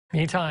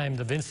Meantime,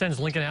 the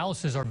Vincennes Lincoln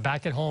Alices are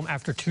back at home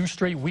after 2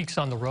 straight weeks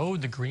on the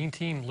road. The green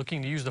team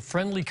looking to use the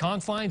friendly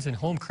confines and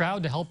home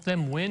crowd to help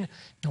them win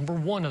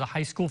 #1 of the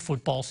high school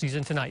football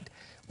season tonight,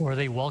 where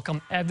they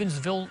welcome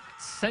Evansville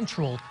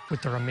Central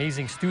with their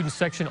amazing student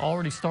section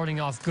already starting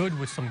off good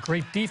with some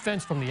great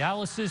defense from the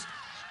Alices.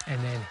 And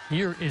then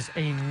here is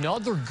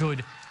another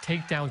good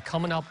takedown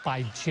coming up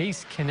by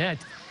Jace Kinnett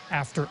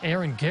after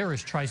Aaron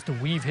Garris tries to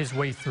weave his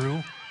way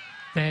through.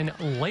 Then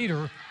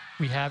later,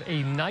 we have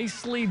a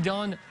nicely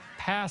done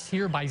pass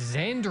here by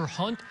Xander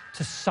Hunt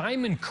to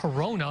Simon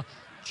Corona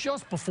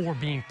just before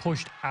being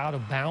pushed out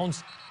of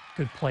bounds.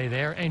 Good play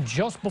there. And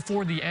just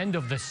before the end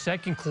of the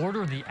second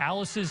quarter, the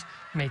Alices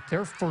make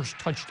their first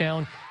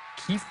touchdown.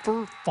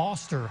 Kiefer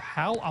Foster.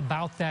 How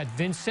about that?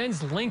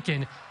 Vincennes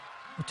Lincoln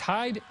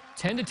tied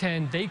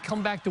 10-10. They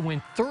come back to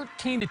win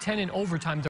 13-10 in overtime.